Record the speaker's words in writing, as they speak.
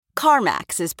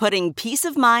CarMax is putting peace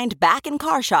of mind back in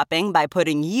car shopping by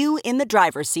putting you in the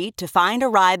driver's seat to find a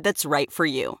ride that's right for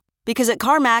you. Because at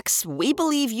CarMax, we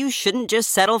believe you shouldn't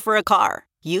just settle for a car.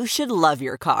 You should love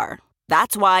your car.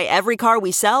 That's why every car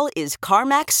we sell is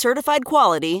CarMax certified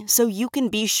quality, so you can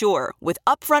be sure with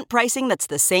upfront pricing that's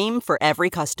the same for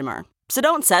every customer. So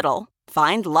don't settle.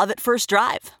 Find love at first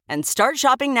drive and start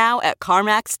shopping now at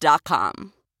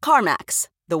CarMax.com. CarMax,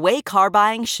 the way car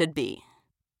buying should be.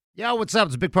 Yo, what's up?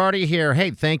 It's a Big Party here.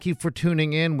 Hey, thank you for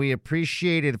tuning in. We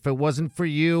appreciate it. If it wasn't for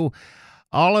you,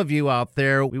 all of you out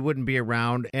there, we wouldn't be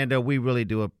around, and we really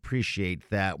do appreciate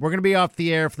that. We're going to be off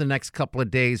the air for the next couple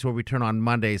of days. We'll return on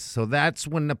Mondays, so that's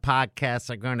when the podcasts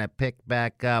are going to pick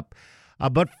back up.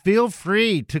 But feel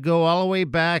free to go all the way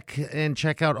back and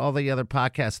check out all the other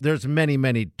podcasts. There's many,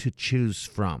 many to choose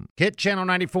from. Hit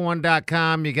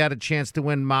channel941.com. You got a chance to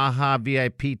win Maha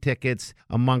VIP tickets,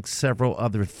 amongst several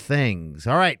other things.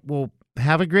 All right, well,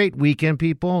 have a great weekend,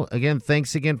 people. Again,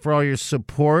 thanks again for all your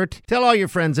support. Tell all your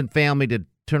friends and family to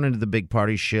turn into the Big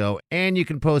Party Show. And you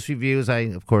can post reviews. I,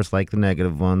 of course, like the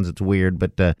negative ones. It's weird,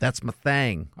 but that's my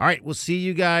thing. All right, we'll see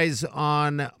you guys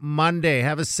on Monday.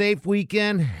 Have a safe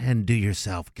weekend and do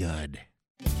yourself good.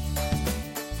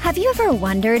 Have you ever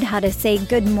wondered how to say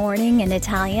good morning in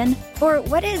Italian? Or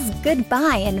what is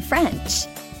goodbye in French?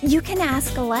 You can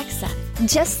ask Alexa.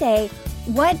 Just say,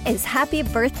 what is happy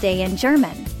birthday in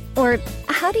German? Or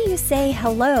how do you say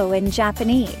hello in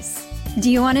Japanese? Do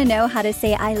you want to know how to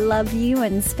say I love you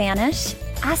in Spanish?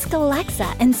 Ask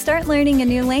Alexa and start learning a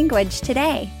new language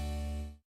today.